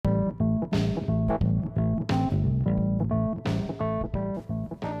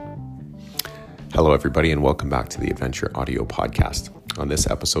Hello, everybody, and welcome back to the Adventure Audio Podcast. On this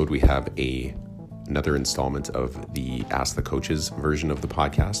episode, we have another installment of the Ask the Coaches version of the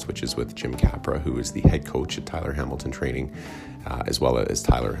podcast, which is with Jim Capra, who is the head coach at Tyler Hamilton Training, as well as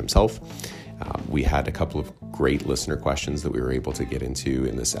Tyler himself. We had a couple of great listener questions that we were able to get into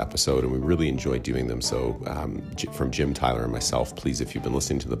in this episode, and we really enjoyed doing them. So from Jim, Tyler, and myself, please, if you've been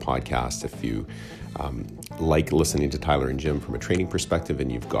listening to the podcast, if you like listening to Tyler and Jim from a training perspective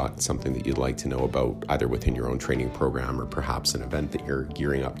and you've got something that you'd like to know about either within your own training program or perhaps an event that you're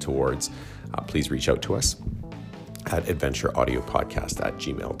gearing up towards, please reach out to us at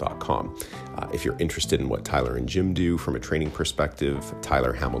adventureaudiopodcast@gmail.com. If you're interested in what Tyler and Jim do from a training perspective,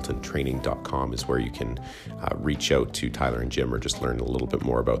 tylerhamiltontraining.com is where you can reach out to Tyler and Jim or just learn a little bit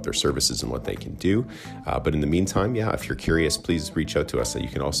more about their services and what they can do. But in the meantime, if you're curious, please reach out to us. You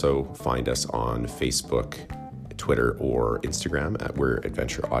can also find us on Facebook, Twitter, or Instagram at We're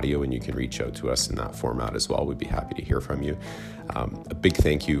Adventure Audio, and you can reach out to us in that format as well. We'd be happy to hear from you. A big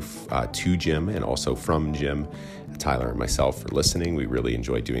thank you to Jim and also from Jim, Tyler, and myself for listening. We really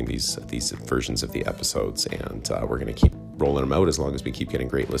enjoy doing these versions of the episodes, and we're going to keep rolling them out as long as we keep getting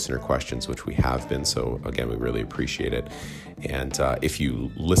great listener questions, which we have been. So again, we really appreciate it. And if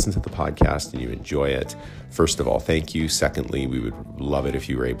you listen to the podcast and you enjoy it, first of all, thank you. Secondly, we would love it if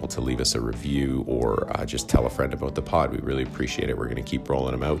you were able to leave us a review or just tell a friend about the pod. We really appreciate it. We're going to keep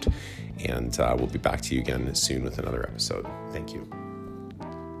rolling them out, and we'll be back to you again soon with another episode. Thank you.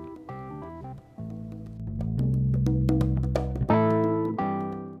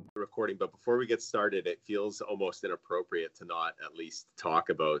 Recording, but before we get started, it feels almost inappropriate to not at least talk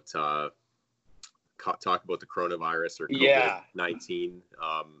about the coronavirus or COVID-19.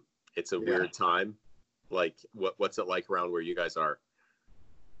 It's a weird time. Like, what's it like around where you guys are?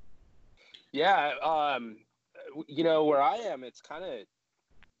 Where I am, it's kind of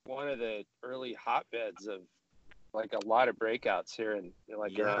one of the early hotbeds of like a lot of breakouts here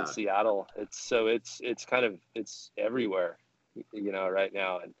around Seattle. It's everywhere, right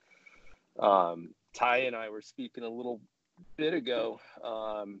now. And Ty and I were speaking a little bit ago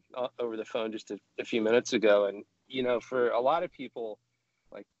over the phone just a few minutes ago, and for a lot of people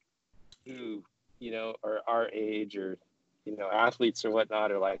like who are our age or athletes or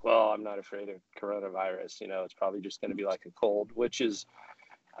whatnot are like, well, I'm not afraid of coronavirus, it's probably just going to be like a cold, which is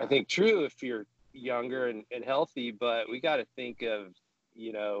I think true if you're younger and healthy, but we got to think of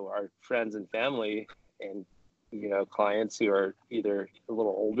our friends and family and clients who are either a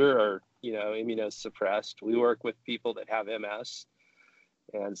little older or immunosuppressed. We work with people that have MS,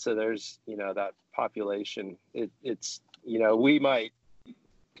 and so there's that population. It's we might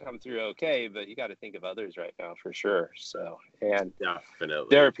come through okay, but you got to think of others right now for sure. So, and definitely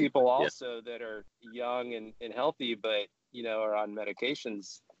there are people also that are young and healthy, but are on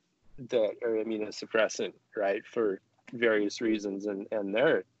medications that are immunosuppressant, right, for various reasons, and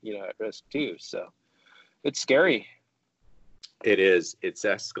they're at risk too. So it's scary. It is. It's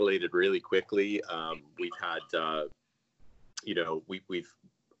escalated really quickly. We've had, we've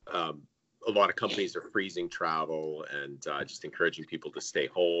a lot of companies are freezing travel and just encouraging people to stay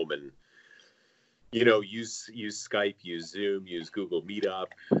home and, use Skype, use Zoom, use Google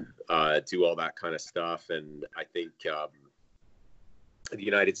Meetup, do all that kind of stuff. And I think the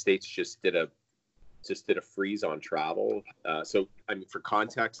United States just did a freeze on travel. So, for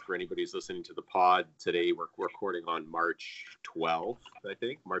context, for anybody who's listening to the pod, today we're recording on March 12th,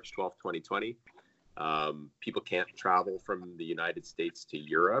 2020. People can't travel from the United States to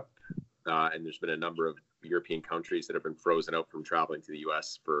Europe. And there's been a number of European countries that have been frozen out from traveling to the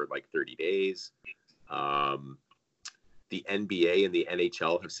US for like 30 days. The NBA and the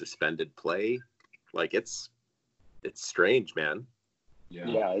NHL have suspended play. Like, it's strange, man.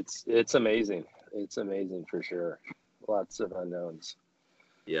 Yeah, it's amazing. It's amazing for sure. Lots of unknowns.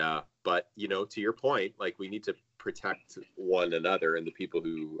 Yeah, but to your point, like, we need to protect one another and the people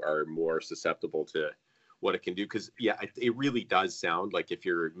who are more susceptible to what it can do. Because it really does sound like, if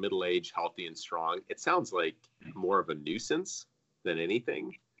you're middle-aged, healthy, and strong, it sounds like more of a nuisance than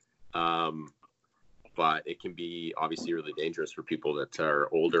anything. But it can be obviously really dangerous for people that are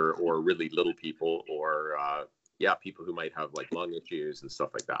older or really little people or people who might have like lung issues and stuff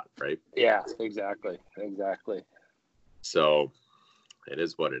like that, right? Yeah, exactly. So it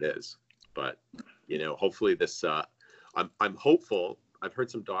is what it is. But hopefully this. I'm hopeful. I've heard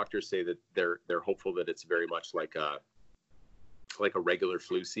some doctors say that they're hopeful that it's very much like a regular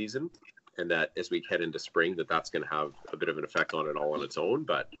flu season, and that as we head into spring, that's going to have a bit of an effect on it all on its own.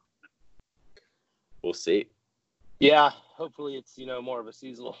 But we'll see. Yeah, hopefully it's more of a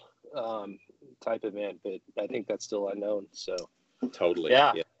seasonal type event, but I think that's still unknown. So Totally.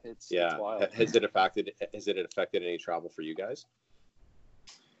 Yeah. Yeah. It's Yeah. wild. Has it affected any travel for you guys?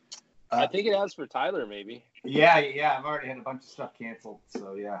 I think it has for Tyler, maybe. Yeah. I've already had a bunch of stuff canceled,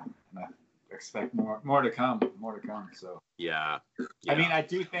 so yeah, I expect more to come. So Yeah. I mean, I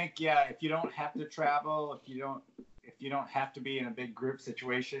do think, if you don't have to travel, if you don't have to be in a big group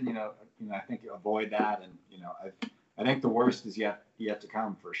situation, I think you avoid that, and I think the worst is yet to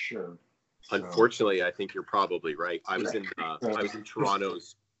come for sure. So. Unfortunately, I think you're probably right. I was in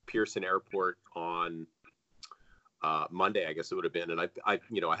Toronto's Pearson Airport on Monday, I guess it would have been, and I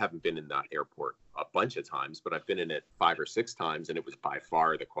haven't been in that airport a bunch of times, but I've been in it 5 or 6 times, and it was by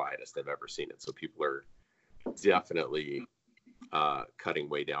far the quietest I've ever seen it. So people are definitely cutting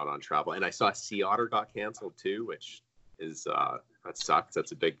way down on travel. And I saw Sea Otter got canceled too, which is that sucks.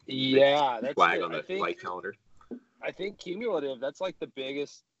 That's a big that's flag on the flight calendar. I think cumulative, that's like the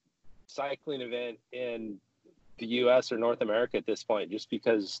biggest cycling event in the U.S. or North America at this point, just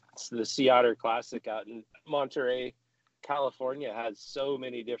because the Sea Otter Classic out in Monterey, California, has so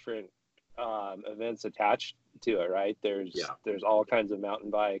many different events attached to it. Right? There's all kinds of mountain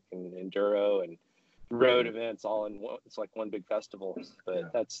bike and enduro and road events all in one. It's like one big festival,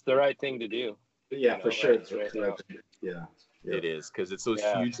 but that's the right thing to do. Yeah, for sure. Yeah, it is, because it's those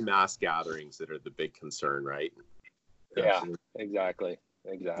huge mass gatherings that are the big concern, right? Yeah, exactly.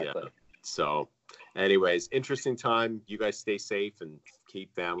 Yeah. So anyways, interesting time. You guys stay safe and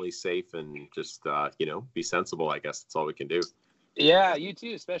keep families safe, and just be sensible. I guess that's all we can do. Yeah, you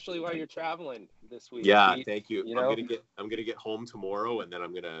too, especially while you're traveling this week. Yeah, thank you. I'm gonna get home tomorrow, and then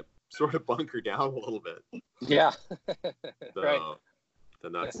I'm gonna sort of bunker down a little bit. Yeah. So, right.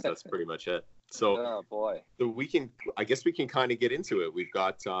 Then that's pretty much it. So, oh boy. So I guess we can kind of get into it. We've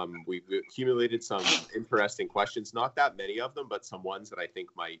got we've accumulated some interesting questions, not that many of them, but some ones that I think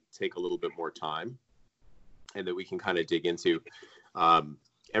might take a little bit more time, and that we can kind of dig into.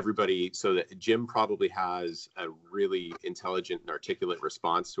 Everybody, so that Jim probably has a really intelligent and articulate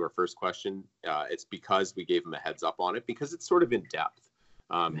response to our first question. It's because we gave him a heads up on it, because it's sort of in depth.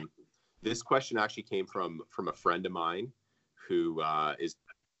 This question actually came from a friend of mine who is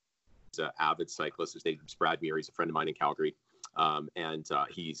an avid cyclist. His name is Brad Muir. He's a friend of mine in Calgary, and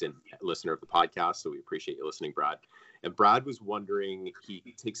he's a listener of the podcast, so we appreciate you listening, Brad. And Brad was wondering,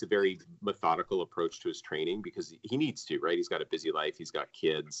 he takes a very methodical approach to his training because he needs to, right? He's got a busy life, he's got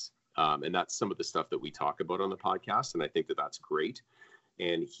kids, and that's some of the stuff that we talk about on the podcast, and I think that that's great.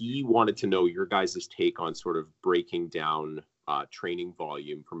 And he wanted to know your guys' take on sort of breaking down training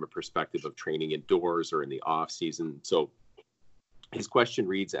volume from a perspective of training indoors or in the off season. So his question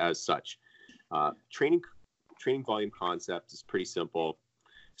reads as such: training volume concept is pretty simple,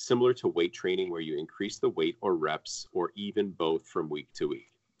 similar to weight training, where you increase the weight or reps or even both from week to week.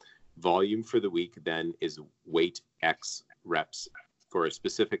 Volume for the week then is weight x reps for a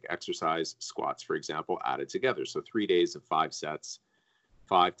specific exercise, squats, for example, added together. So 3 days of 5 sets,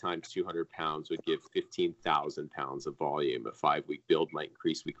 5 times 200 pounds would give 15,000 pounds of volume. A 5-week build might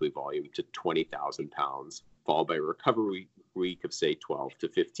increase weekly volume to 20,000 pounds, followed by a recovery week of, say, 12 to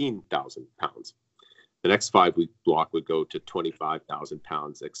 15,000 pounds. The next 5-week block would go to 25,000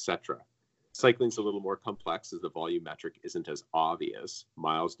 pounds, etc. Cycling's a little more complex, as the volume metric isn't as obvious.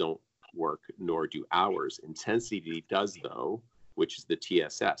 Miles don't work, nor do hours. Intensity does, though, which is the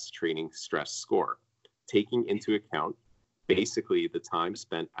TSS, training stress score, taking into account basically the time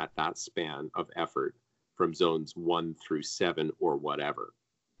spent at that span of effort from zones 1 through 7 or whatever.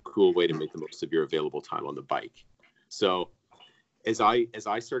 Cool way to make the most of your available time on the bike. So as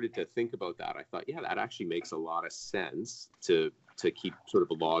I started to think about that, I thought, yeah, that actually makes a lot of sense to keep sort of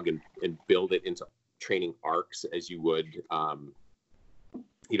a log and build it into training arcs as you would,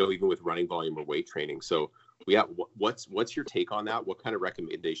 even with running volume or weight training. So what's your take on that? What kind of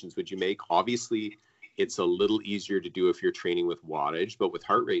recommendations would you make? Obviously, it's a little easier to do if you're training with wattage, but with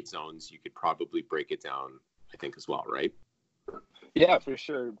heart rate zones, you could probably break it down, I think, as well, right? Yeah, for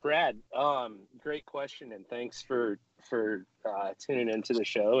sure. Brad, great question, and thanks for tuning into the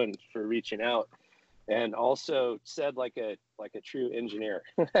show and for reaching out, and also said like a true engineer.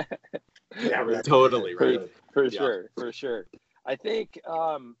 Yeah, totally right. For sure. I think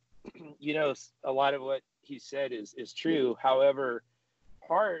a lot of what he said is true. However,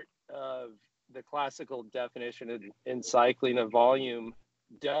 part of the classical definition in cycling of volume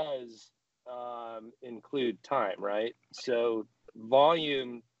does include time, right? So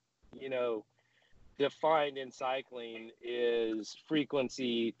volume, defined in cycling is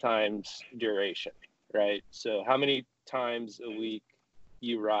frequency times duration, right? So how many times a week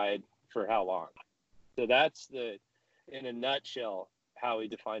you ride for how long? So that's in a nutshell, how we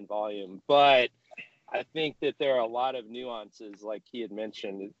define volume. But I think that there are a lot of nuances, like he had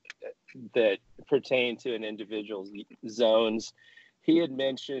mentioned, that pertain to an individual's zones. He had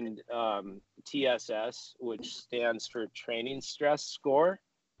mentioned TSS, which stands for Training Stress Score.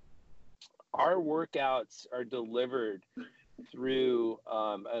 Our workouts are delivered through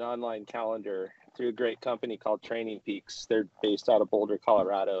an online calendar through a great company called Training Peaks. They're based out of Boulder,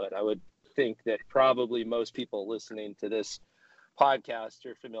 Colorado. And I would think that probably most people listening to this podcast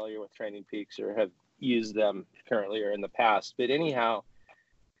are familiar with Training Peaks or have used them currently or in the past. But anyhow,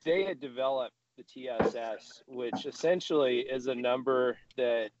 they had developed the TSS, which essentially is a number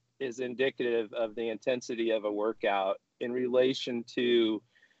that is indicative of the intensity of a workout in relation to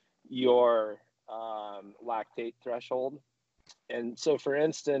your lactate threshold. And so, for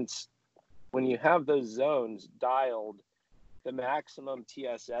instance, when you have those zones dialed, the maximum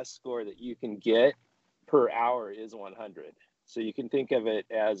TSS score that you can get per hour is 100. So you can think of it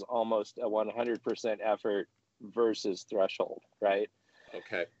as almost a 100% effort versus threshold, right?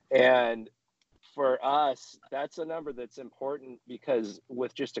 Okay. And for us, that's a number that's important because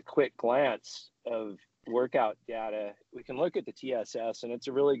with just a quick glance of workout data, we can look at the TSS and it's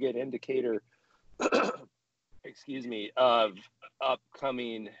a really good indicator, excuse me, of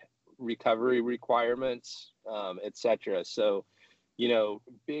upcoming recovery requirements, et cetera. So, you know,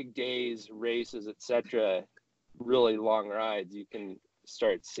 big days, races, et cetera, really long rides, you can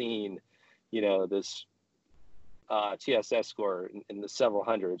start seeing, you know, this TSS score in the several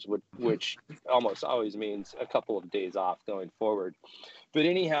hundreds, which almost always means a couple of days off going forward. But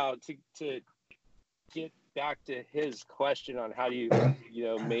anyhow, to get back to his question on how do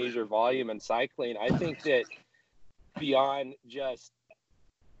you measure volume in cycling, I think that beyond just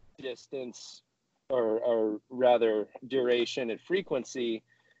distance or rather duration and frequency,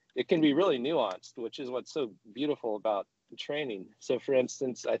 it can be really nuanced, which is what's so beautiful about training. So for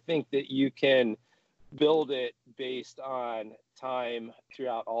instance, I think that you can build it based on time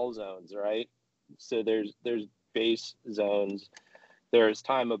throughout all zones, right? So there's base zones, there's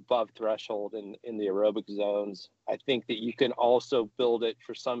time above threshold in the aerobic zones. I think that you can also build it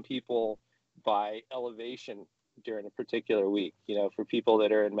for some people by elevation during a particular week, you know, for people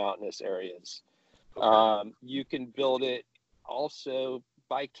that are in mountainous areas. You can build it also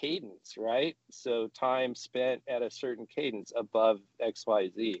by cadence, right? So time spent at a certain cadence above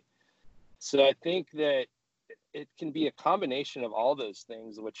XYZ. So I think that it can be a combination of all those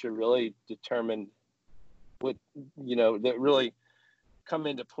things, which are really determined with, you know, that really come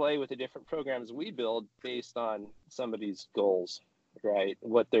into play with the different programs we build based on somebody's goals, right?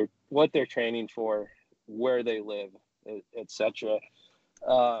 What they're training for, where they live, et cetera.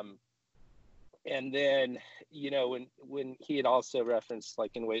 And then, you know, when he had also referenced,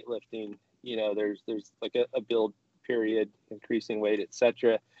 like in weightlifting, you know, there's like a build period, increasing weight, et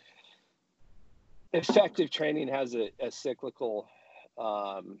cetera. Effective training has a cyclical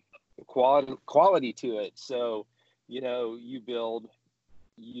quality to it. So, you know, you build,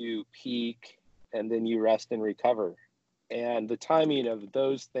 you peak, and then you rest and recover. And the timing of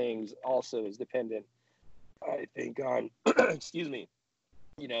those things also is dependent, I think, on, excuse me,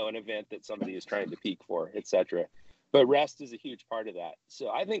 you know, an event that somebody is trying to peak for, et cetera. But rest is a huge part of that. So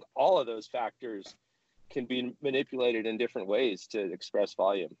I think all of those factors can be manipulated in different ways to express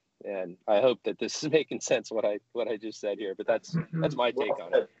volume. And I hope that this is making sense what I just said here, but that's my take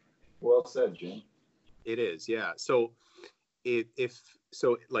on it. Well said, Jim. It is, yeah. So if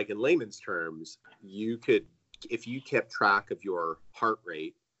like in layman's terms, you could, if you kept track of your heart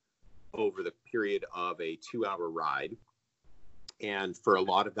rate over the period of a 2-hour ride, and for a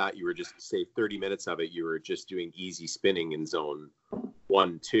lot of that, you were just, say, 30 minutes of it, you were just doing easy spinning in zone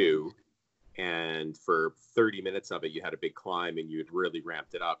 1, 2. And for 30 minutes of it, you had a big climb and you had really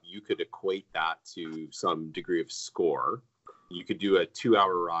ramped it up. You could equate that to some degree of score. You could do a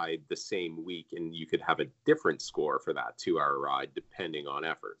 2-hour ride the same week and you could have a different score for that 2-hour ride depending on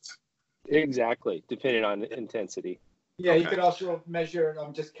efforts. Exactly, depending on intensity. Yeah, okay. You could also measure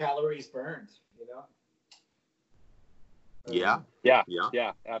just calories burned, you know? Yeah,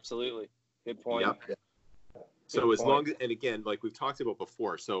 absolutely. Good point. Yeah. So as long as, and again, like we've talked about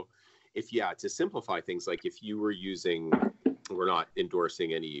before, so if, to simplify things, like if you were using, we're not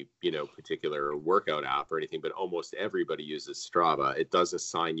endorsing any, you know, particular workout app or anything, but almost everybody uses Strava. It does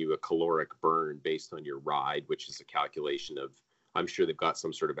assign you a caloric burn based on your ride, which is a calculation of, I'm sure they've got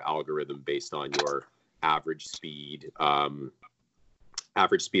some sort of algorithm based on your average speed and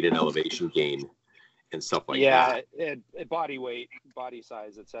elevation gain and stuff like that. Yeah, body weight, body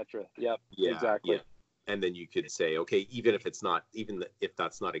size, etc. Yep, yeah, exactly. Yeah. And then you could say, okay, even if that's not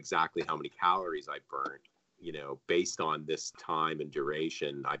exactly how many calories I burnt, you know, based on this time and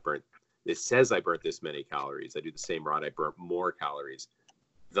duration, I burnt it says I burnt this many calories. I do the same ride, I burnt more calories,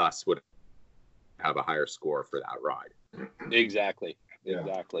 thus would have a higher score for that ride. Exactly. Yeah.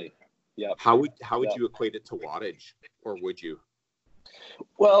 Exactly. Yep. How would Yep. you equate it to wattage, or would you?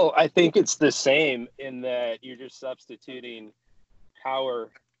 Well, I think it's the same in that you're just substituting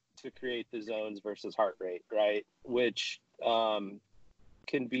power to create the zones versus heart rate, right? Which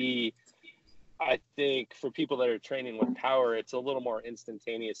can be, I think, for people that are training with power, it's a little more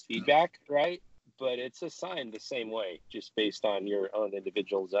instantaneous feedback, right? But it's assigned the same way, just based on your own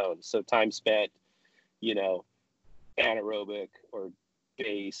individual zones. So time spent, you know, anaerobic or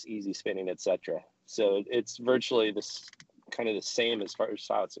base, easy spinning, etc. So it's virtually this kind of the same as far as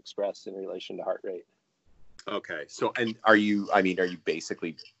how it's expressed in relation to heart rate. Okay. So, and are you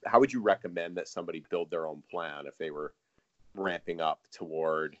basically, how would you recommend that somebody build their own plan if they were ramping up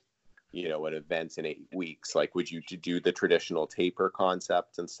toward, you know, an event in 8 weeks? Like, would you do the traditional taper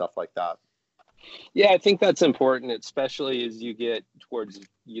concept and stuff like that? Yeah, I think that's important, especially as you get towards,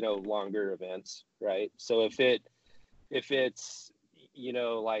 you know, longer events, right? So if it's, you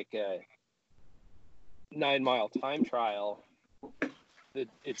know, like a 9-mile time trial,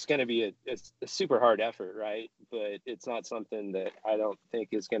 it's going to be a super hard effort, right? But it's not something that I don't think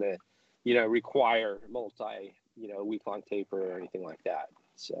is going to, you know, require week-long taper or anything like that.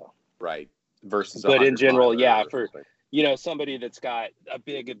 So Right. Versus, but in general, yeah, for you know, somebody that's got a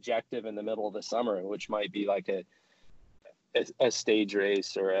big objective in the middle of the summer, which might be like a stage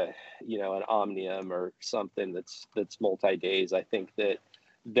race or an omnium or something that's multi-days, I think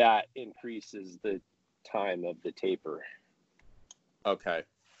that increases the time of the taper. Okay.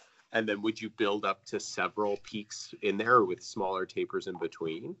 And then would you build up to several peaks in there with smaller tapers in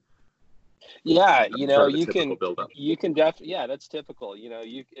between? Yeah, you know, you can definitely, yeah, that's typical. You know,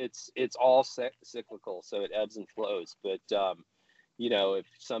 it's all cyclical, so it ebbs and flows. But you know, if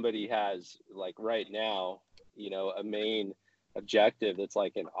somebody has, like right now, you know, a main objective that's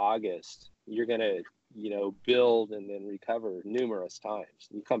like in August, you're gonna, you know, build and then recover numerous times.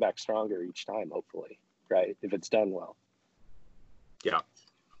 You come back stronger each time, hopefully, right? If it's done well.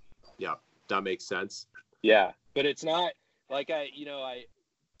 Yeah, that makes sense. Yeah, but it's not like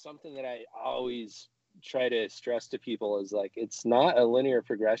something that I always try to stress to people is like, it's not a linear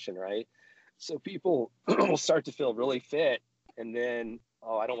progression, right? So people will start to feel really fit and then,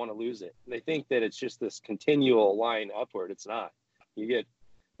 oh, I don't want to lose it. They think that it's just this continual line upward. It's not. You get,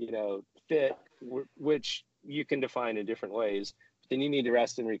 you know, fit, which you can define in different ways, but then you need to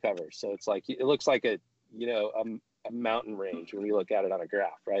rest and recover. So it's like, it looks like a mountain range when you look at it on a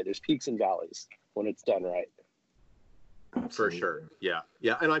graph, right? There's peaks and valleys when it's done right. For sure. Yeah.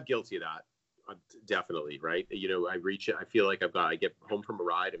 And I'm guilty of that. Definitely. Right. You know, I feel like I get home from a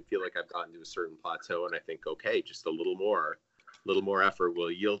ride and feel like I've gotten to a certain plateau and I think, okay, just a little more effort will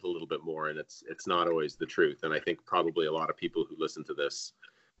yield a little bit more. And it's not always the truth. And I think probably a lot of people who listen to this,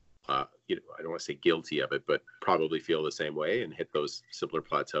 you know, I don't want to say guilty of it, but probably feel the same way and hit those simpler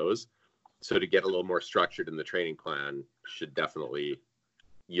plateaus. So to get a little more structured in the training plan should definitely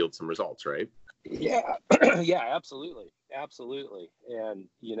yield some results, right? Yeah. Yeah, absolutely. And,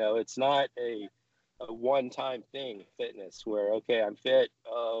 you know, it's not a one-time thing, fitness, where, okay, I'm fit.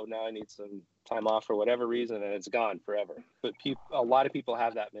 Oh, now I need some time off for whatever reason, and it's gone forever. But a lot of people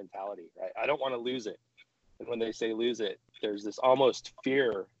have that mentality, right? I don't want to lose it. And when they say lose it, there's this almost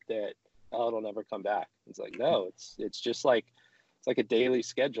fear that, oh, it'll never come back. It's like, no, it's just like, it's like a daily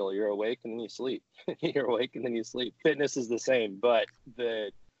schedule. You're awake and then you sleep. You're awake and then you sleep. Fitness is the same, but the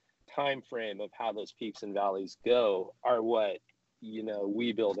time frame of how those peaks and valleys go are what, you know,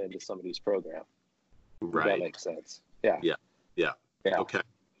 we build into somebody's program. Right. That makes sense. Yeah.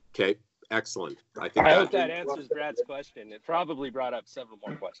 Okay. Excellent. I hope that answers Brad's question. It probably brought up several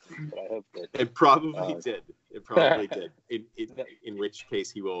more questions, but I hope that it probably did. It probably did. In which case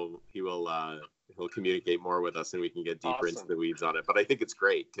he'll communicate more with us and we can get deeper into the weeds on it. But I think it's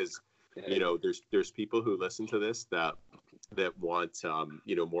great because you know, there's people who listen to this that want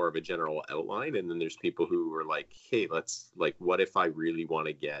you know, more of a general outline, and then there's people who are like, hey, let's, like, what if I really want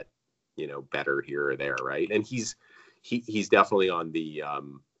to get, you know, better here or there, right? And he's definitely on the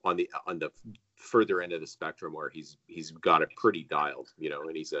further end of the spectrum where he's got it pretty dialed, you know,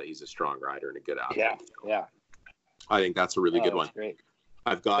 and he's a strong rider and a good athlete. Yeah. I think that's a really good one. Great.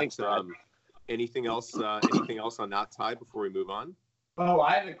 I've got anything else on that side before we move on? Oh,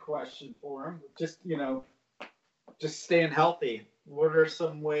 I had a question for him. Just, you know, just staying healthy. What are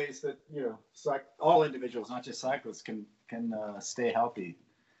some ways that, you know, all individuals, not just cyclists, can stay healthy?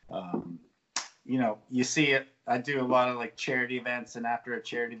 You know, you see it. I do a lot of like charity events, and after a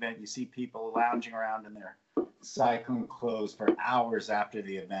charity event, you see people lounging around in their cycling clothes for hours after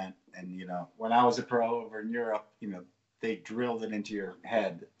the event. And, you know, when I was a pro over in Europe, you know, they drilled it into your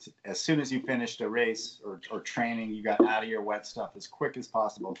head. As soon as you finished a race or training, you got out of your wet stuff as quick as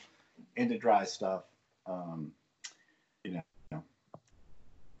possible into dry stuff. You know,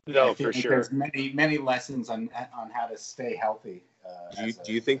 No, for sure. There's many lessons on how to stay healthy.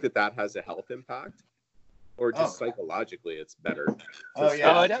 Do you think that has a health impact, or just psychologically it's better? Oh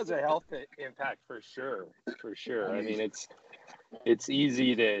yeah, oh, it has a health impact for sure. I mean, it's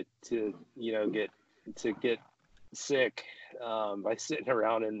easy to you know get sick by sitting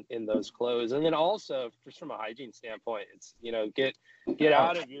around in those clothes, and then also just from a hygiene standpoint, it's, you know, get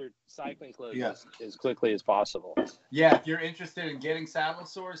out of your cycling clothes as quickly as possible. Yeah, if you're interested in getting saddle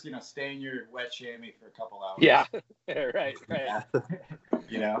sores, you know, stay in your wet chamois for a couple hours. Yeah, right. Yeah.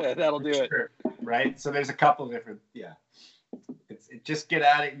 You know, that'll do it. Right. So there's a couple of different. Just get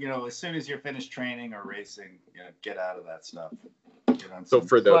out of, you know, as soon as you're finished training or racing, you know, get out of that stuff. So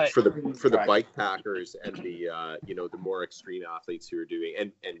for the bike packers and the you know, the more extreme athletes who are doing,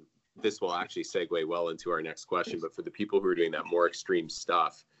 and this will actually segue well into our next question, but for the people who are doing that more extreme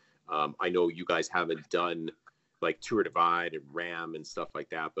stuff, I know you guys haven't done like Tour Divide and RAM and stuff like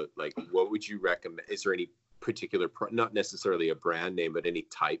that, but like, what would you recommend? Is there any particular not necessarily a brand name, but any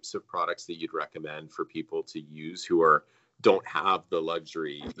types of products that you'd recommend for people to use who don't have the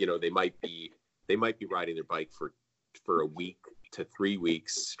luxury? You know, they might be riding their bike for a week to 3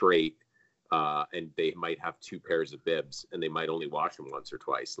 weeks straight, and they might have 2 pairs of bibs, and they might only wash them once or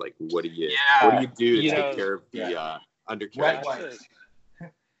twice. Like, what do you do to take care of the undercarriage? Wet wipes.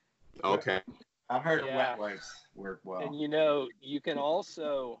 Okay. I've heard of wet wipes work well. And, you know, you can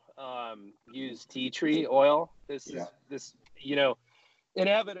also use tea tree oil. This, you know,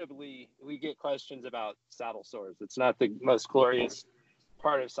 inevitably we get questions about saddle sores. It's not the most glorious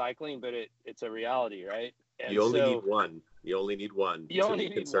part of cycling, but it's a reality, right? And you only need one. You only need one. You only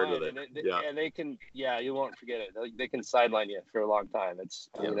need one, with it. And they can, you won't forget it. They can sideline you for a long time. It's,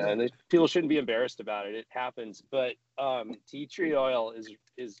 you know, and people shouldn't be embarrassed about it. It happens. But tea tree oil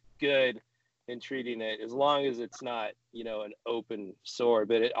is good in treating it, as long as it's not, you know, an open sore.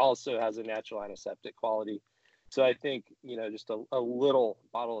 But it also has a natural antiseptic quality. So I think, you know, just a little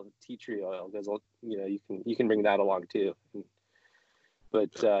bottle of tea tree oil, because, you know, you can bring that along too.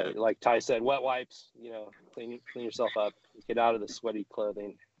 But like Ty said, wet wipes, you know, clean yourself up, get out of the sweaty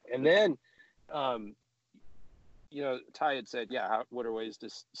clothing. And then, you know, Ty had said, what are ways to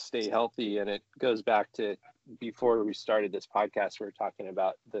stay healthy? And it goes back to before we started this podcast, we were talking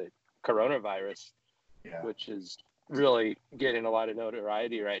about the coronavirus, which is really getting a lot of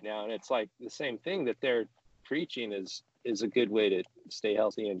notoriety right now. And it's like the same thing that they're preaching is a good way to stay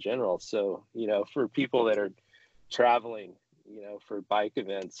healthy in general. So, you know, for people that are traveling, you know, for bike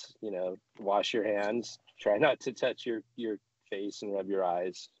events, you know, wash your hands, try not to touch your face and rub your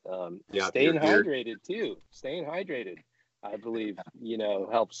eyes. Staying hydrated too. Staying hydrated, I believe, you know,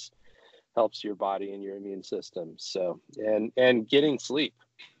 helps your body and your immune system. So, and getting sleep,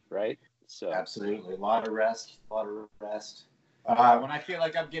 right? So absolutely. A lot of rest. When I feel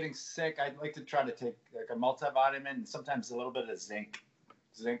like I'm getting sick, I like to try to take like a multivitamin and sometimes a little bit of zinc.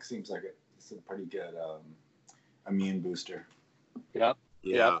 Zinc seems like it's a pretty good immune booster. Yep,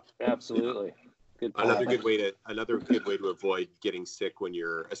 absolutely. Good point. Another good way to avoid getting sick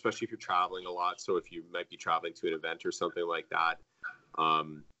especially if you're traveling a lot. So if you might be traveling to an event or something like that,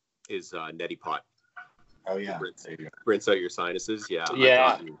 is neti pot. Oh yeah, rinse out your sinuses. I've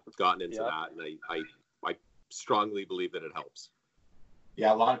gotten into that, and I strongly believe that it helps.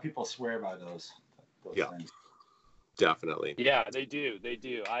 Yeah, a lot of people swear by those things. Definitely. Yeah, they do.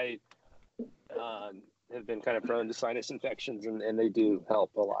 I have been kind of prone to sinus infections, and they do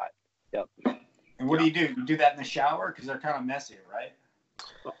help a lot. Yep. And what do? You do that in the shower? Because they're kind of messy, right?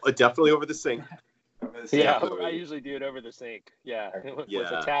 Definitely over the sink. I usually do it over the sink.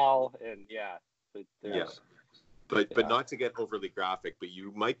 With a towel, and But not to get overly graphic, but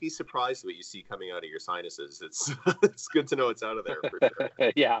you might be surprised what you see coming out of your sinuses. It's good to know it's out of there for sure.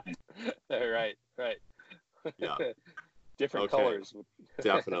 Right. Yeah. Different colors.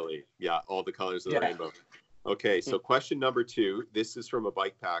 Definitely. Yeah, all the colors of the rainbow. Okay, so question number 2. This is from a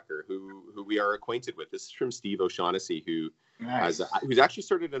bike packer who we are acquainted with. This is from Steve O'Shaughnessy, who's actually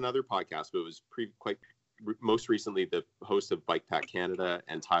started another podcast, but was most recently the host of Bike Pack Canada,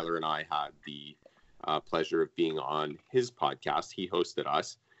 and Tyler and I had the pleasure of being on his podcast. He hosted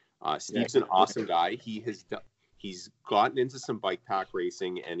us. Steve's an awesome guy. He's gotten into some bike pack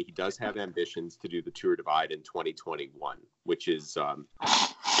racing, and he does have ambitions to do the Tour Divide in 2021, which is,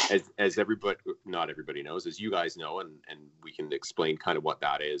 as everybody, not everybody knows, as you guys know, and we can explain kind of what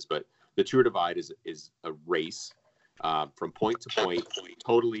that is. But the Tour Divide is a race from point to point,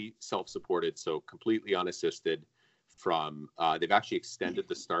 totally self-supported, so completely unassisted. They've actually extended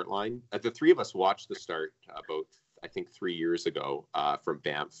the start line. The three of us watched the start about, I think, 3 years ago from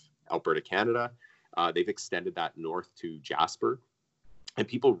Banff, Alberta, Canada. They've extended that north to Jasper, and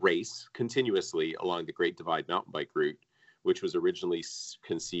people race continuously along the Great Divide mountain bike route, which was originally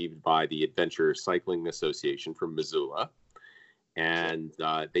conceived by the Adventure Cycling Association from Missoula. And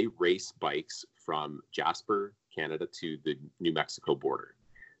they race bikes from Jasper, Canada to the New Mexico border.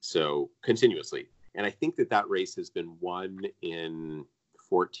 So continuously. And I think that race has been won in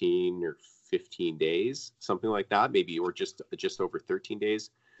 14 or 15 days, something like that, maybe, or just over 13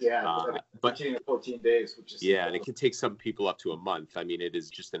 days. Yeah, but 13 or 14 days, which is and it can take some people up to a month. I mean, it is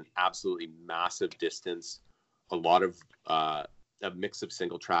just an absolutely massive distance. A lot of a mix of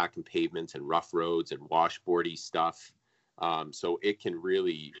single track and pavement and rough roads and washboardy stuff. So it can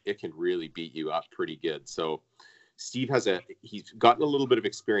really beat you up pretty good. So Steve he's gotten a little bit of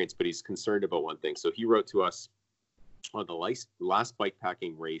experience, but he's concerned about one thing. So he wrote to us on the last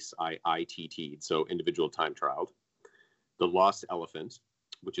bikepacking race I ITT'd, so individual time trialed, the Lost Elephant,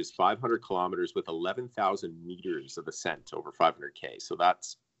 which is 500 kilometers with 11,000 meters of ascent over 500K. So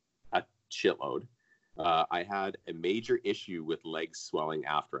that's a shitload. I had a major issue with leg swelling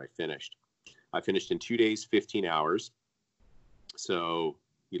after I finished. I finished in 2 days, 15 hours. So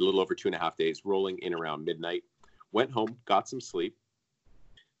a little over 2.5 days, rolling in around midnight. Went home, got some sleep,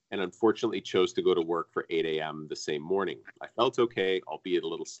 and unfortunately chose to go to work for 8 a.m. the same morning. I felt okay, albeit a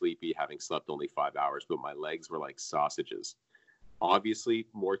little sleepy, having slept only 5 hours, but my legs were like sausages. Obviously,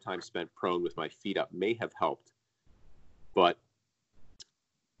 more time spent prone with my feet up may have helped, but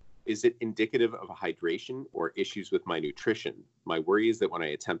is it indicative of a hydration or issues with my nutrition? My worry is that when I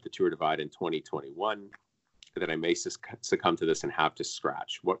attempt the Tour Divide in 2021, that I may succumb to this and have to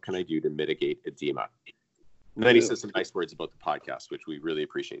scratch. What can I do to mitigate edema? And then he says some nice words about the podcast, which we really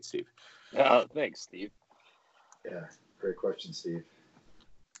appreciate, Steve. Thanks, Steve. Yeah, great question, Steve.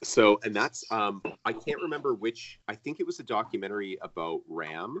 So, and that's, I can't remember which, I think it was a documentary about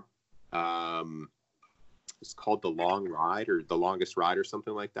Ram. It's called The Long Ride or The Longest Ride or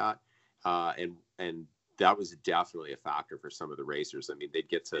something like that. And that was definitely a factor for some of the racers. I mean, they'd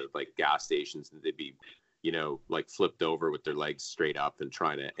get to like gas stations and they'd be, like flipped over with their legs straight up and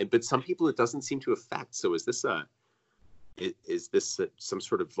but some people it doesn't seem to affect. So is this some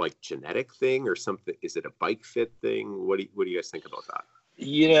sort of like genetic thing or something? Is it a bike fit thing? What do you guys think about that?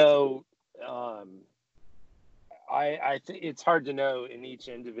 I think it's hard to know in each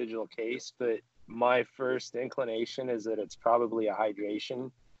individual case, but my first inclination is that it's probably a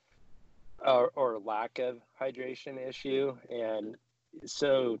hydration or lack of hydration issue. And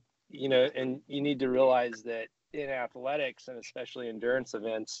so, and you need to realize that in athletics and especially endurance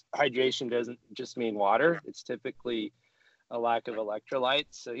events, hydration doesn't just mean water. It's typically a lack of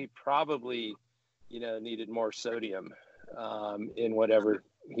electrolytes. So he probably, needed more sodium in whatever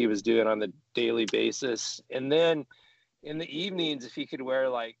he was doing on the daily basis. And then in the evenings, if he could wear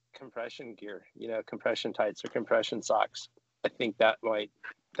like compression gear, compression tights or compression socks, I think that might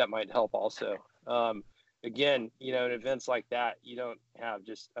help also. Again, in events like that, you don't have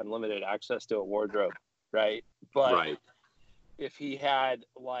just unlimited access to a wardrobe, right? But if he had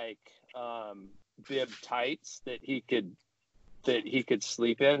like bib tights that he could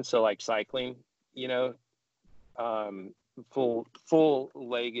sleep in, so like cycling, full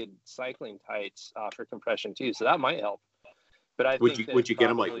legged cycling tights offer compression too, so that might help. But would you get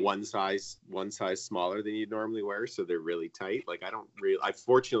them like one size smaller than you'd normally wear, so they're really tight? Like I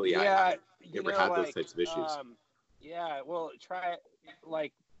never had those types of issues. Well, try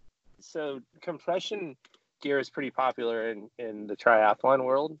like, so compression gear is pretty popular in the triathlon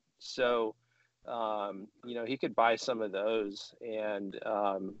world. So, he could buy some of those, and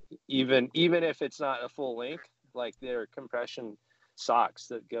even if it's not a full length, like there are compression socks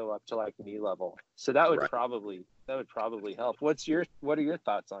that go up to like knee level. So that would probably help. What are your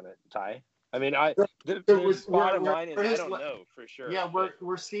thoughts on it, Ty? I mean, bottom line is I don't know for sure. Yeah,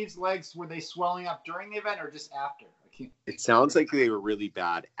 were Steve's legs, were they swelling up during the event or just after? It sounds like they were really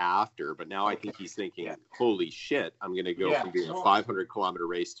bad after, but now I think he's thinking, holy shit, I'm going to go from being a 500-kilometer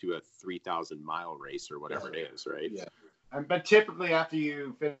race to a 3,000-mile race or whatever it is, right? Yeah. But typically after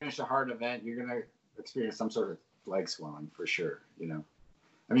you finish a hard event, you're going to experience some sort of leg swelling for sure,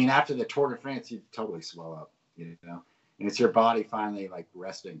 I mean, after the Tour de France, you totally swell up, and it's your body finally like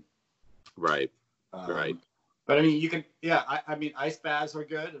resting. Right. But I mean, you can, I mean, ice baths are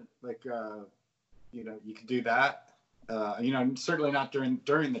good. Like, you can do that. Certainly not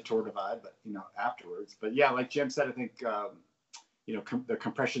during the Tour Divide, but afterwards. But yeah, like Jim said, I think the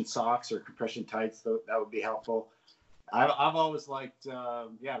compression socks or compression tights, that would be helpful. I've always liked,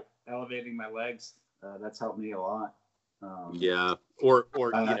 elevating my legs. That's helped me a lot. Or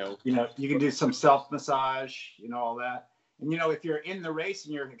you can do some self massage, all that. And if you're in the race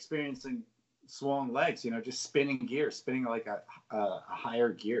and you're experiencing swollen legs, just spinning like a higher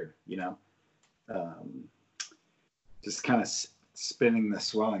gear, just kind of spinning the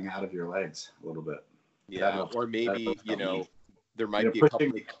swelling out of your legs a little bit. Yeah, or maybe there might be a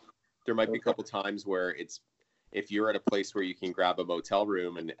couple times where if you're at a place where you can grab a motel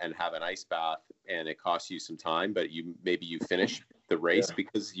room and have an ice bath, and it costs you some time, but you finish the race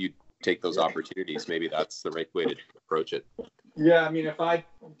because you take those opportunities. Maybe that's the right way to approach it. Yeah, I mean, if I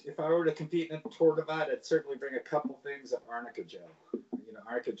were to compete in a Tour Divide, I'd certainly bring a couple things of arnica gel.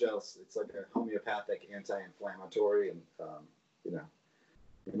 Arnica gel, it's like a homeopathic anti-inflammatory, and you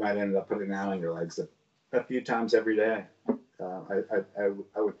might end up putting that on your legs a few times every day. I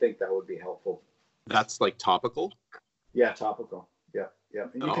would think that would be helpful. That's like topical? Yeah, topical. Yeah.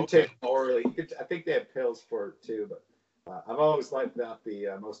 And you can take them orally. I think they have pills for it too, but I've always liked that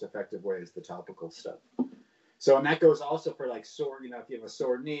the most effective way is the topical stuff. So, and that goes also for like sore, if you have a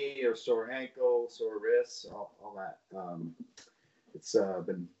sore knee or sore ankle, sore wrists, all that. It's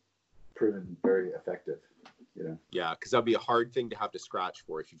been proven very effective. Yeah, because that'd be a hard thing to have to scratch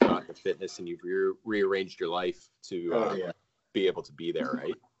for if you've got the fitness and you've rearranged your life to be able to be there,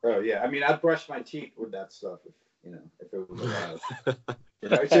 right? Oh yeah, I mean, I brush my teeth with that stuff if it was allowed.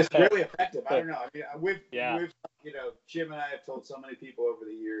 It's just really effective. I don't know. I mean, we've Jim and I have told so many people over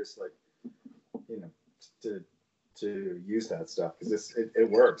the years, like, to use that stuff because it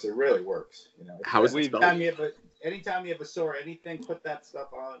works. It really works. How is it spelled? Anytime you have a sore anything, put that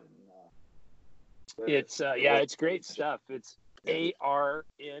stuff on. It's it's great stuff. It's Arnica.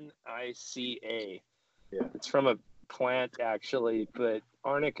 Yeah, it's from a plant actually, but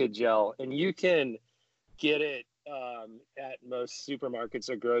arnica gel, and you can get it at most supermarkets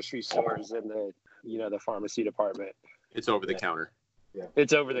or grocery stores in the pharmacy department. It's over the counter. Yeah,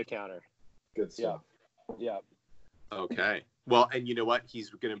 it's over the counter. Good stuff. Yeah. Okay. Well, and you know what? He's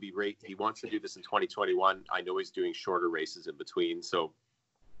going to be great. He wants to do this in 2021. I know he's doing shorter races in between. So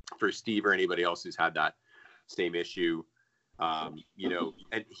for Steve or anybody else who's had that same issue, and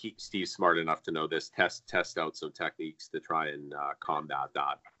Steve's smart enough to know this, test out some techniques to try and combat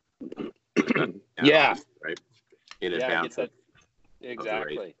that. Right. In advance.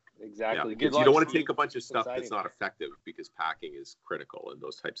 Exactly. Yeah. Good You luck, don't want to Steve. take a bunch of stuff Exciting. that's not effective because packing is critical in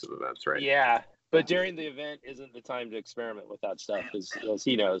those types of events, right? Yeah, but during the event isn't the time to experiment with that stuff, as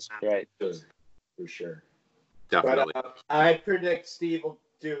he knows, right? For sure. Definitely. But I predict Steve will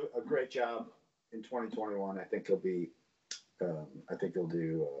do a great job in 2021. I think he'll be. I think he'll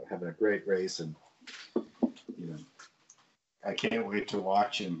do having a great race, and I can't wait to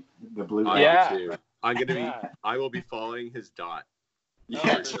watch him. The blue. Yeah. I'm gonna be. I will be following his dot.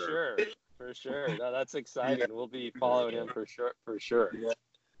 Yeah, for sure. No, that's exciting. Yeah. We'll be following him for sure. Yeah.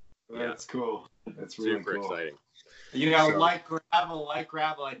 That's cool. That's really super cool. exciting. Like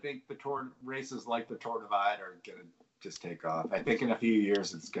gravel, I think the Tour races like the Tour Divide are gonna just take off. I think in a few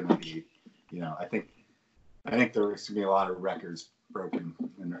years it's gonna be, I think there's gonna be a lot of records broken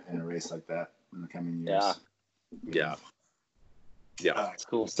in a race like that in the coming years. Yeah. It's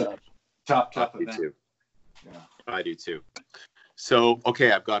cool stuff. Tough I event. do too. Yeah. I do too. So,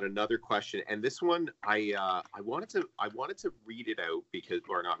 okay, I've got another question, and this one I wanted to read it out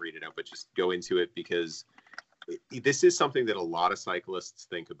but just go into it because this is something that a lot of cyclists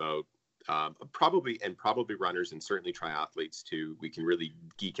think about, probably runners and certainly triathletes too. We can really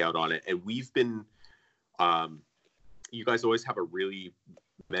geek out on it, and we've been, you guys always have a really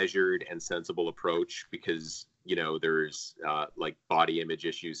measured and sensible approach because there's like body image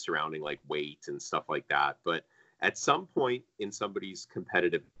issues surrounding like weight and stuff like that, but at some point in somebody's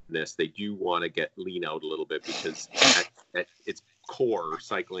competitiveness, they do want to lean out a little bit because at its core,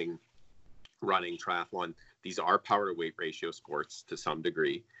 cycling, running, triathlon, these are power to weight ratio sports to some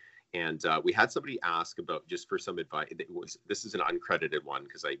degree. And we had somebody ask about, just for some advice, this is an uncredited one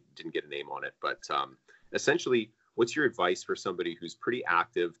because I didn't get a name on it, but essentially, what's your advice for somebody who's pretty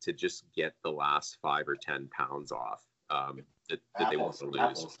active to just get the last 5 or 10 pounds off that they want to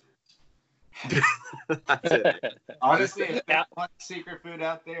lose? That's it. Honestly, if there's one secret food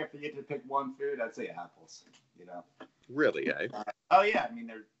out there, if you get to pick one food, I'd say apples. Really, eh? Oh yeah, I mean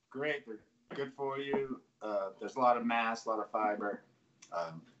they're great. They're good for you. There's a lot of mass, a lot of fiber.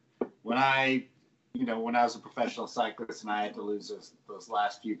 When I was a professional cyclist and I had to lose those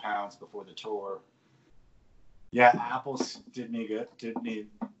last few pounds before the tour, apples did me good. Did me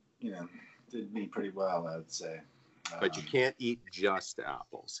pretty well, I would say. But you can't eat just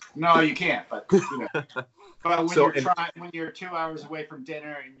apples. No, you can't. But but So, when you're 2 hours away from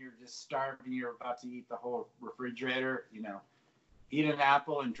dinner and you're just starving, you're about to eat the whole refrigerator. Eat an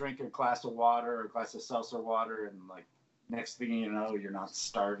apple and drink a glass of water or a glass of seltzer water, and like next thing you know, you're not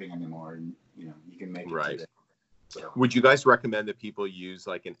starving anymore, and you can make it. Right. Today. So. Would you guys recommend that people use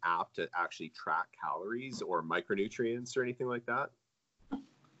like an app to actually track calories or micronutrients or anything like that?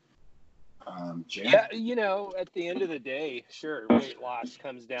 Jim? Yeah, at the end of the day, sure, weight loss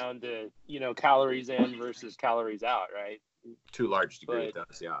comes down to, calories in versus calories out, right? To a large degree, it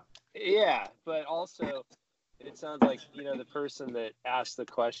does, yeah. Yeah, but also it sounds like, the person that asked the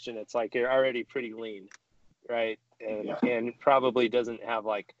question, it's like you're already pretty lean, right? And probably doesn't have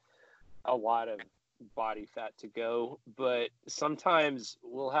like a lot of body fat to go. But sometimes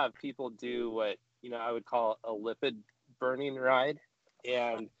we'll have people do what, I would call a lipid burning ride.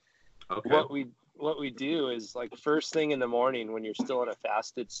 And what we do is like first thing in the morning when you're still in a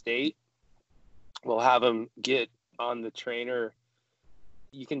fasted state, we'll have them get on the trainer.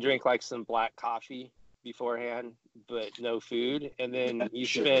 You can drink like some black coffee beforehand, but no food. And then you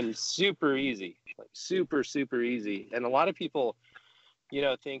spin super easy, like super, super easy. And a lot of people,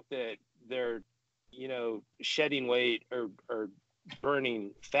 think that they're, shedding weight or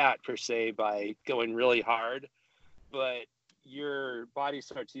burning fat per se by going really hard. But your body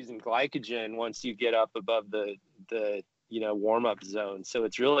starts using glycogen once you get up above the warm-up zone. So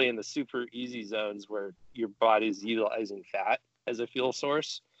it's really in the super easy zones where your body's utilizing fat as a fuel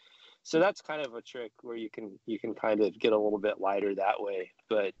source. So that's kind of a trick where you can kind of get a little bit lighter that way.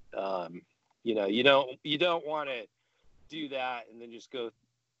 But you don't want to do that and then just go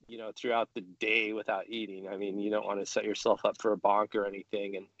throughout the day without eating. I mean, you don't want to set yourself up for a bonk or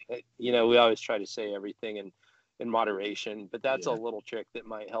anything. And we always try to say everything in moderation, but that's a little trick that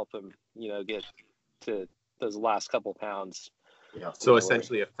might help them, get to those last couple pounds. Yeah. So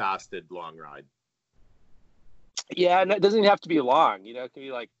essentially a fasted long ride. Yeah. And it doesn't have to be long, it can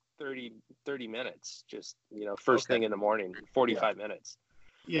be like 30 minutes, just, first thing in the morning, 45 minutes.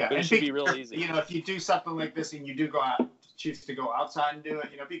 Yeah. But it should be real easy. If you do something like this and you do choose to go outside and do it,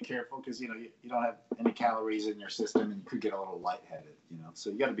 be careful because, you don't have any calories in your system and you could get a little lightheaded,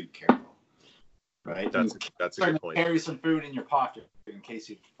 so you got to be careful. Right. That's a good point. Carry some food in your pocket in case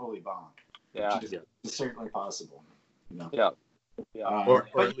you fully bonk. Yeah. It's certainly possible. Yeah. Or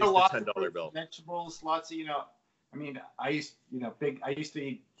at least a $10 bill. Vegetables, lots of, I used to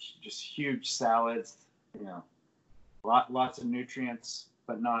eat just huge salads, lots of nutrients,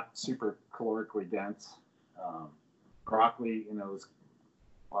 but not super calorically dense. Broccoli, was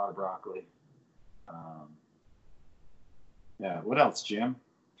a lot of broccoli. What else, Jim?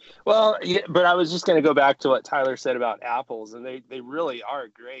 Well, yeah, but I was just going to go back to what Tyler said about apples, and they really are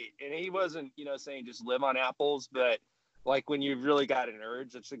great. And he wasn't, saying just live on apples, but like when you've really got an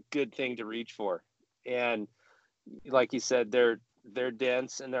urge, it's a good thing to reach for. And like you said, they're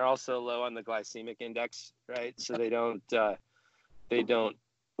dense and they're also low on the glycemic index, right? So they don't give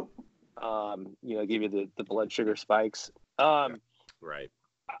you the blood sugar spikes. Right.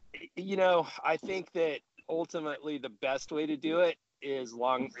 I think that ultimately the best way to do it is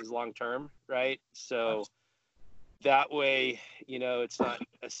long term, right? So that way, it's not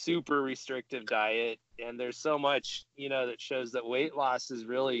a super restrictive diet, and there's so much, that shows that weight loss is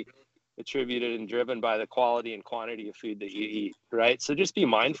really attributed and driven by the quality and quantity of food that you eat, right? So just be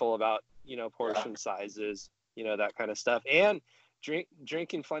mindful about, portion sizes, that kind of stuff, and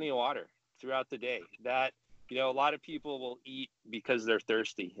drinking plenty of water throughout the day. That, a lot of people will eat because they're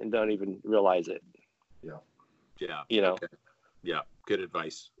thirsty and don't even realize it. Yeah. Okay. Yeah, good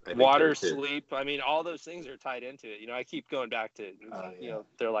advice. Water, sleep. I mean, all those things are tied into it. I keep going back to,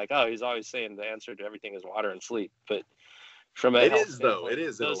 they're like, oh, he's always saying the answer to everything is water and sleep. But from a health standpoint, it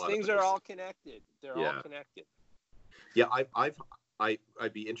is. Those things are all connected. They're all connected. Yeah, I'd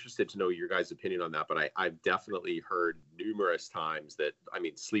be interested to know your guys' opinion on that. But I've definitely heard numerous times that,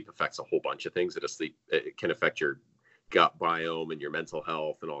 sleep affects a whole bunch of things. It can affect your gut biome and your mental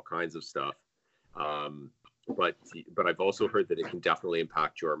health and all kinds of stuff. But I've also heard that it can definitely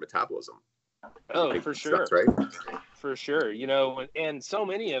impact your metabolism. Oh, for sure. That's right. For sure. And so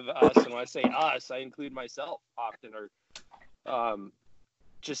many of us, and when I say us, I include myself often, are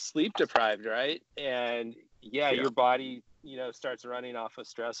just sleep deprived, right? And your body, starts running off of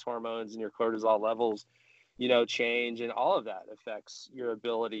stress hormones and your cortisol levels, change, and all of that affects your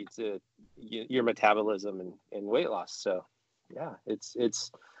ability to your metabolism and weight loss. So yeah, it's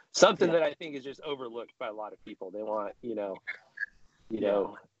something that I think is just overlooked by a lot of people. They want,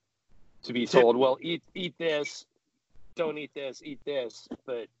 to be told, well, eat this, don't eat this, eat this.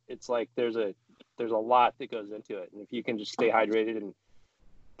 But it's like there's a there's a lot that goes into it. And if you can just stay hydrated and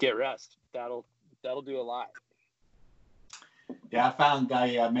get rest, that'll do a lot. Yeah, I found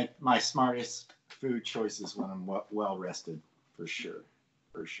I make my smartest food choices when I'm well rested, for sure.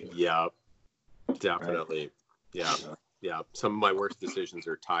 Yeah, definitely. Right. Yeah. Some of my worst decisions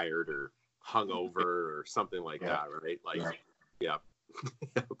are tired or hungover or something like that, right? Like, yeah.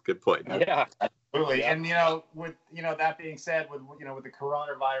 Good point. Yeah, absolutely. Yeah. And with that being said, with with the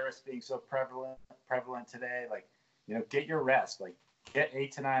coronavirus being so prevalent today, like get your rest. Like get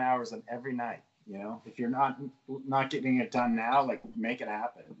 8 to 9 hours on every night. If you're not getting it done now, like make it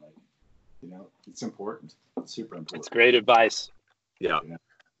happen. Like it's important. It's super important. It's great advice. Yeah,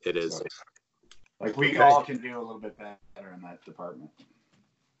 it is. So, like we all can do a little bit better in that department.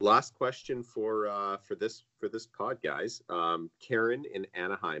 Last question for this pod, guys. Karen in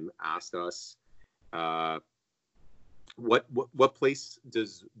Anaheim asked us, what place do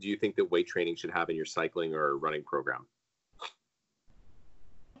you think that weight training should have in your cycling or running program?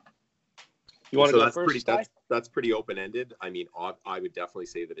 You want to go first? That's pretty open ended. I mean, I would definitely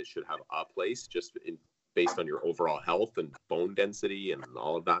say that it should have a place just based on your overall health and bone density and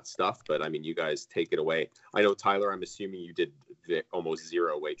all of that stuff. But I mean, you guys take it away. I know, Tyler, I'm assuming you did almost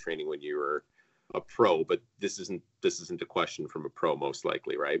zero weight training when you were a pro, but this isn't a question from a pro, most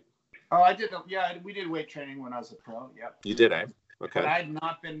likely, right? Oh, I did. Yeah, we did weight training when I was a pro. Yep. You did, eh? Okay. But I had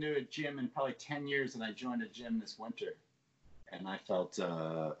not been to a gym in probably 10 years, and I joined a gym this winter. And I felt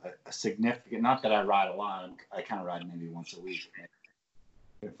a significant, not that I ride a lot, I kind of ride maybe once a week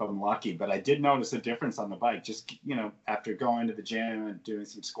if I'm lucky, but I did notice a difference on the bike. Just, after going to the gym and doing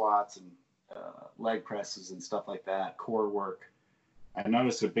some squats and leg presses and stuff like that, core work, I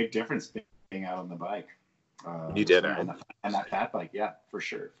noticed a big difference being out on the bike. You did, and that fat bike, yeah, for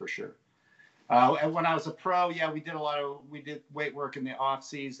sure. And when I was a pro, we did weight work in the off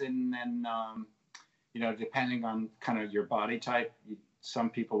season, and depending on kind of your body type, some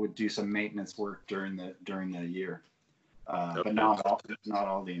people would do some maintenance work during the year, but not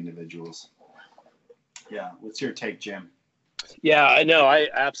all the individuals. Yeah, what's your take, Jim? Yeah, I know. I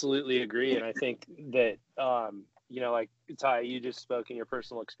absolutely agree, and I think that like Ty, you just spoke in your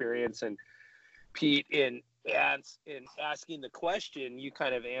personal experience, and Pete, in asking the question, you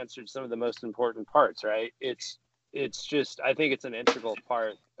kind of answered some of the most important parts, right? It's just, I think it's an integral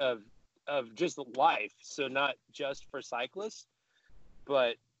part of just life. So not just for cyclists,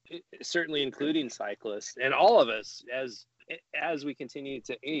 but certainly including cyclists and all of us as we continue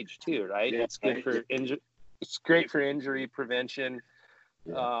to age too, right? It's good for it's great for injury prevention.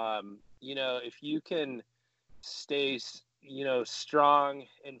 If you can stay, strong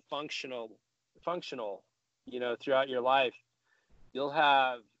and functional, throughout your life, you'll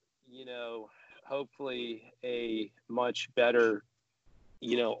have, hopefully a much better,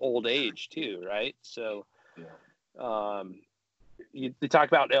 old age too, right? So, you talk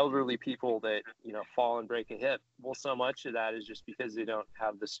about elderly people that, fall and break a hip. Well, so much of that is just because they don't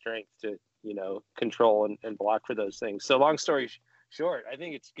have the strength to, control and block for those things. So long story short, I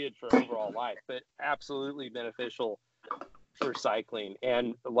think it's good for overall life, but absolutely beneficial for cycling.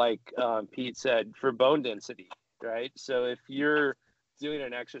 And like Pete said, for bone density, right? So if you're doing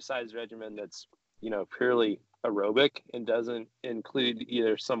an exercise regimen that's, purely aerobic and doesn't include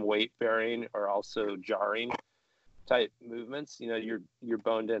either some weight bearing or also jarring type movements, your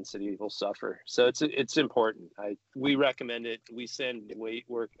bone density will suffer. So it's important. We recommend it. We send weight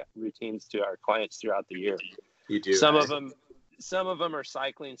work routines to our clients throughout the year. You do. Some of them are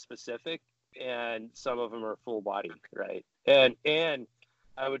cycling specific, and some of them are full body, right? And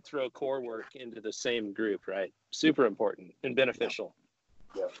I would throw core work into the same group, right? Super important and beneficial.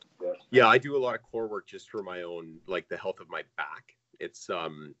 Yeah, I do a lot of core work just for my own, like the health of my back. It's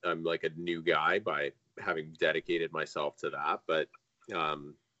I'm like a new guy by having dedicated myself to that, but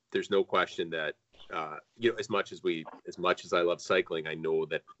there's no question that as much as I love cycling, I know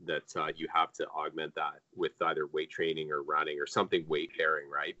that you have to augment that with either weight training or running or something weight bearing,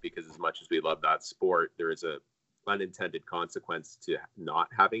 right? Because as much as we love that sport, there is a unintended consequence to not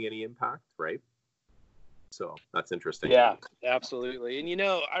having any impact, right? So that's interesting. Yeah, absolutely. And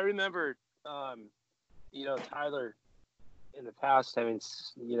I remember Tyler in the past having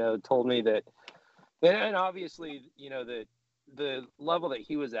told me that, and obviously the level that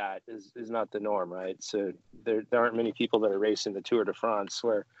he was at is not the norm, right? So there aren't many people that are racing the Tour de France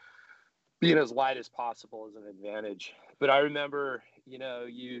where being as light as possible is an advantage. But I remember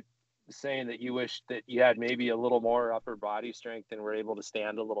you saying that you wish that you had maybe a little more upper body strength and were able to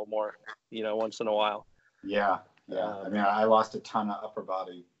stand a little more once in a while. Yeah. I mean, I lost a ton of upper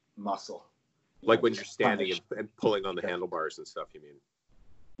body muscle. Like when you're standing and pulling on the handlebars and stuff, you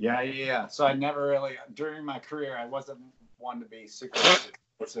mean? Yeah. So I never really, during my career, I wasn't one to be super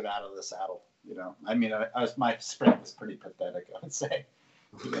out of the saddle. You know, I mean, my sprint was pretty pathetic, I would say.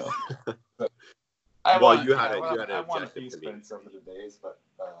 You know, I won a few sprints over the days, but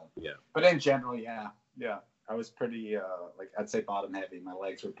yeah. But in general, yeah, I was pretty like I'd say bottom heavy. My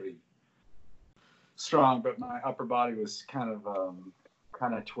legs were pretty strong, but my upper body was kind of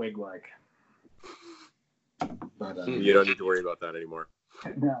twig like. But you don't need to worry about that anymore.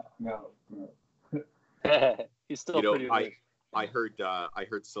 No. He's still pretty weak. I heard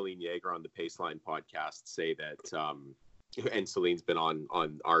Celine Yeager on the Paceline podcast say that, and Celine's been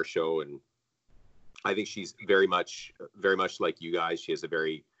on our show, and I think she's very much like you guys. She has a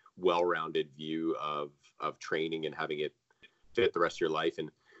very well-rounded view of training and having it fit the rest of your life. And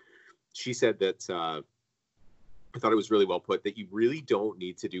she said that, I thought it was really well put, that you really don't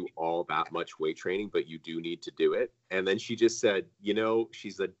need to do all that much weight training, but you do need to do it. And then she just said, you know,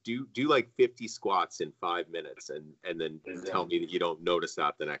 she's like, do like 50 squats in 5 minutes and then tell me that you don't notice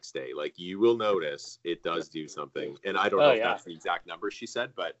that the next day. Like, you will notice it does do something. And I don't know if that's the exact number she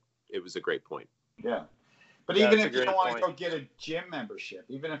said, but it was a great point. Yeah. But even if you don't want to go get a gym membership,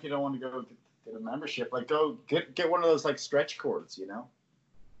 even if you don't want to go get a membership, like go get one of those like stretch cords, you know,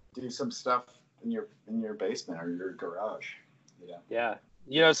 do some stuff in your basement or your garage. Yeah.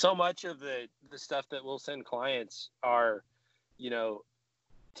 You know, so much of the stuff that we'll send clients are, you know,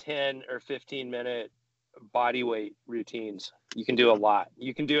 10 or 15 minute body weight routines. You can do a lot.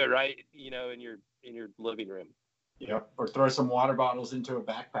 You can do it right, you know, in your living room. Yep. Or throw some water bottles into a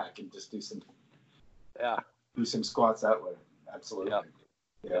backpack and just do some squats that way. Absolutely.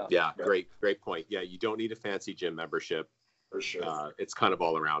 Yeah. Great point. Yeah. You don't need a fancy gym membership. For sure. It's kind of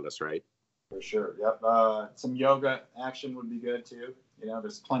all around us, right? For sure. Yep. Some yoga action would be good too. You know,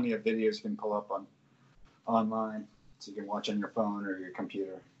 there's plenty of videos you can pull up online, so you can watch on your phone or your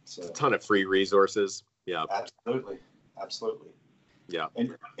computer. So a ton of free resources. Yeah. Absolutely. Yeah.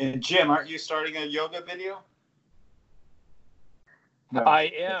 And Jim, aren't you starting a yoga video? No.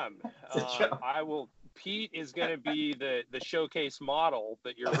 I am. Pete is going to be the showcase model,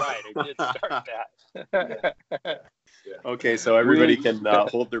 but you're right. I did start that. Yeah. Okay, so everybody can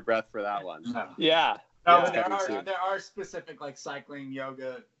hold their breath for that one. Yeah. No, but there are specific like cycling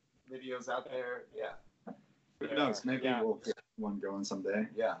yoga videos out there. Yeah. Who knows? Maybe we'll get one going someday.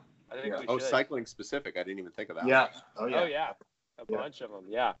 Yeah. I think we should. Cycling specific. I didn't even think of that. Yeah. Oh yeah. A bunch of them.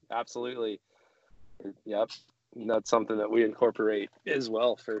 Yeah, absolutely. Yep. And that's something that we incorporate as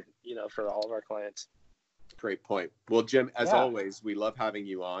well for all of our clients. Great point. Well, Jim, as always, we love having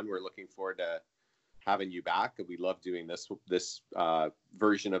you on. We're looking forward to having you back. We love doing this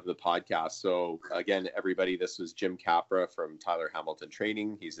version of the podcast. So again, everybody, this was Jim Capra from Tyler Hamilton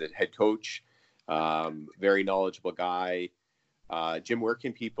Training. He's the head coach, very knowledgeable guy. Jim, where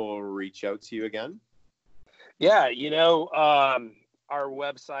can people reach out to you again? Yeah, our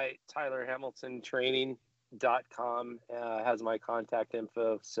website, tylerhamiltontraining.com, has my contact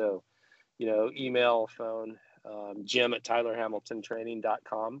info. So, email, phone,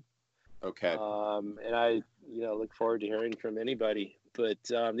 jim@tylerhamiltontraining.com. Okay. And I, look forward to hearing from anybody. But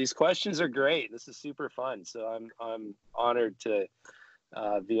these questions are great. This is super fun. So I'm honored to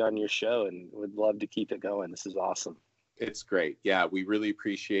be on your show and would love to keep it going. This is awesome. It's great. Yeah, we really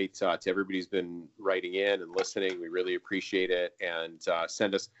appreciate to everybody who's been writing in and listening. We really appreciate it. And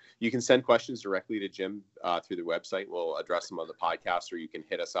you can send questions directly to Jim through the website. We'll address them on the podcast, or you can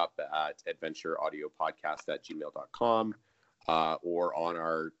hit us up at adventureaudiopodcast@gmail.com or on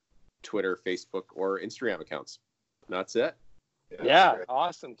our Twitter, Facebook, or Instagram accounts. And that's it. Yeah,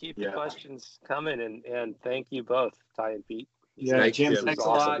 awesome. Keep the questions coming, and thank you both, Ty and Pete. Yeah, Jim, thanks a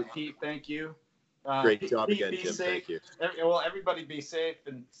lot. Pete, thank you. Great job Pete, again, Jim. Safe. Thank you. Everybody be safe,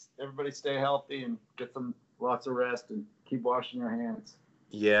 and everybody stay healthy and get lots of rest and keep washing your hands.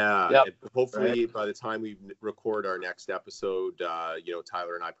 Yeah. Yep. Hopefully by the time we record our next episode,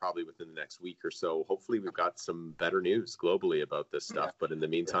 Tyler and I probably within the next week or so, hopefully we've got some better news globally about this stuff. But in the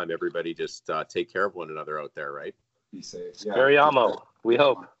meantime, everybody just take care of one another out there, right? Be safe. Speriamo. We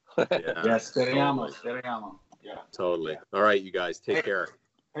hope. Speriamo. Yeah. Totally. All right, you guys, take care.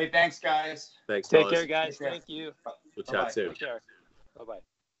 Hey, thanks, guys. Thanks, Take care, guys. Thank you. We'll chat soon. Take care. Bye-bye.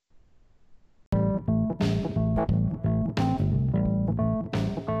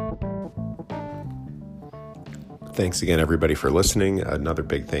 Thanks again, everybody, for listening. Another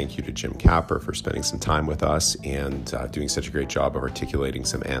big thank you to Jim Capra for spending some time with us and doing such a great job of articulating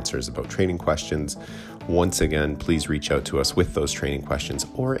some answers about training questions. Once again, please reach out to us with those training questions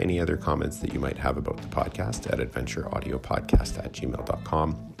or any other comments that you might have about the podcast at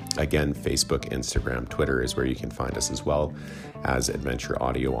adventureaudiopodcast@gmail.com. Again, Facebook, Instagram, Twitter is where you can find us, as well as Adventure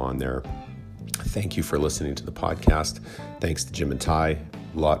Audio on there. Thank you for listening to the podcast. Thanks to Jim and Ty.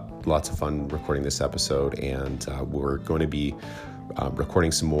 Lots of fun recording this episode, and we're going to be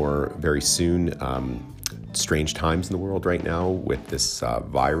recording some more very soon. Strange times in the world right now with this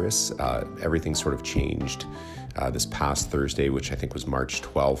virus. Everything sort of changed this past Thursday, which I think was March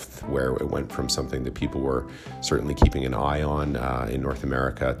 12th, where it went from something that people were certainly keeping an eye on in North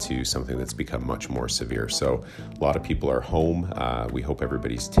America to something that's become much more severe. So a lot of people are home. We hope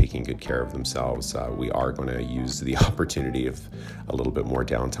everybody's taking good care of themselves. We are going to use the opportunity of a little bit more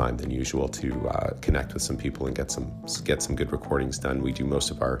downtime than usual to connect with some people and get some good recordings done. We do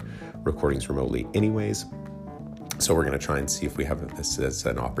most of our recordings remotely anyways. So we're going to try and see if we have this as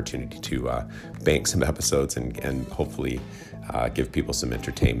an opportunity to bank some episodes and hopefully give people some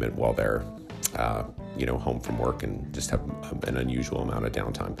entertainment while they're home from work and just have an unusual amount of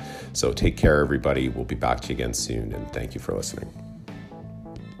downtime. So take care, everybody. We'll be back to you again soon, and thank you for listening.